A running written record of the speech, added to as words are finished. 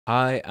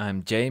Hi,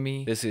 I'm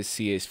Jamie. This is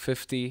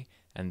CS50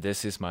 and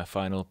this is my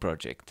final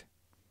project.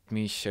 Let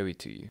me show it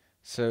to you.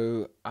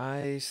 So,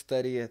 I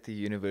study at the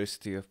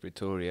University of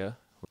Pretoria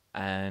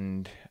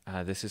and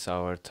this is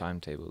how our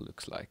timetable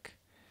looks like.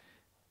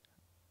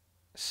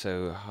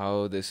 So,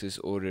 how this is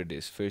ordered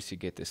is first you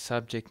get the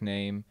subject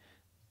name,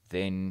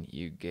 then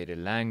you get a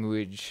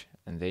language,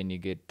 and then you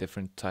get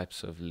different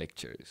types of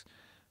lectures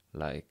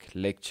like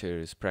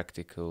lectures,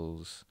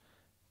 practicals,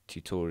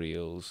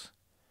 tutorials.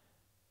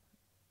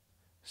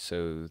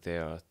 So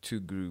there are two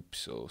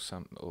groups or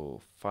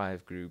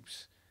five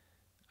groups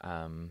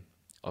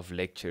of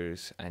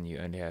lectures, and you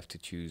only have to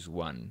choose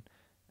one,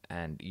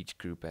 and each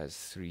group has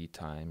 3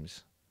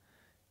 times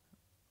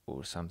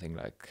or something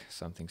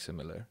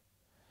similar.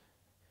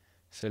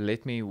 So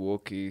let me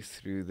walk you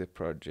through the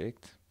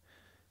project.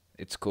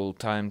 It's called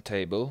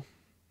Timetable,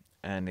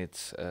 and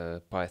it's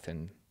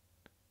Python.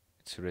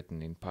 It's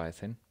written in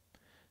Python.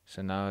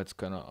 So now it's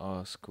gonna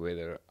ask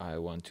whether I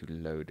want to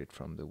load it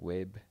from the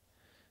web.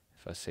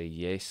 If I say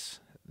yes,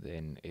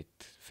 then it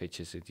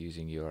fetches it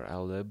using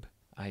URLlib.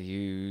 I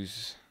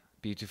use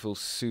Beautiful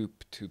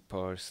Soup to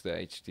parse the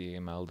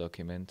HTML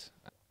document.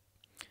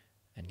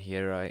 And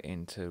here I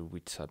enter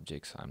which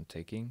subjects I'm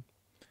taking.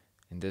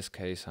 In this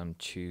case, I'm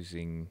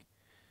choosing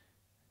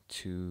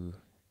two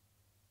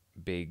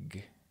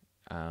big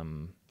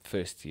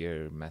first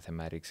year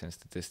mathematics and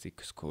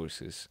statistics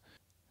courses.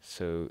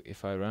 So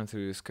if I run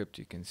through the script,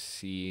 you can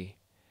see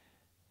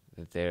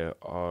that there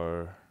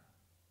are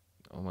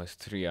almost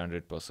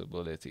 300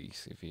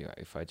 possibilities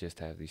if I just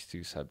have these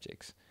two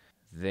subjects.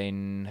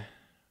 Then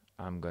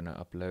I'm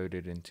gonna upload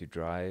it into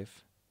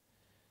Drive,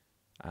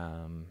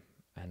 and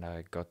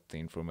I got the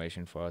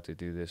information for how to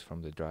do this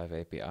from the Drive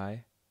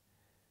API.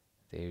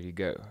 There you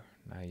go.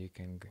 Now you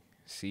can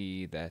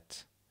see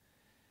that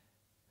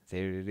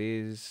there it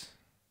is.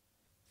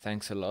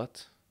 Thanks a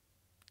lot.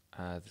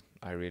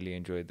 I really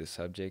enjoyed the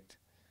subject,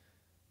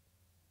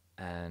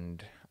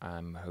 and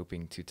I'm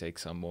hoping to take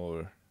some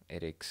more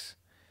edX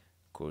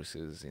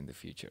courses in the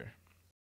future.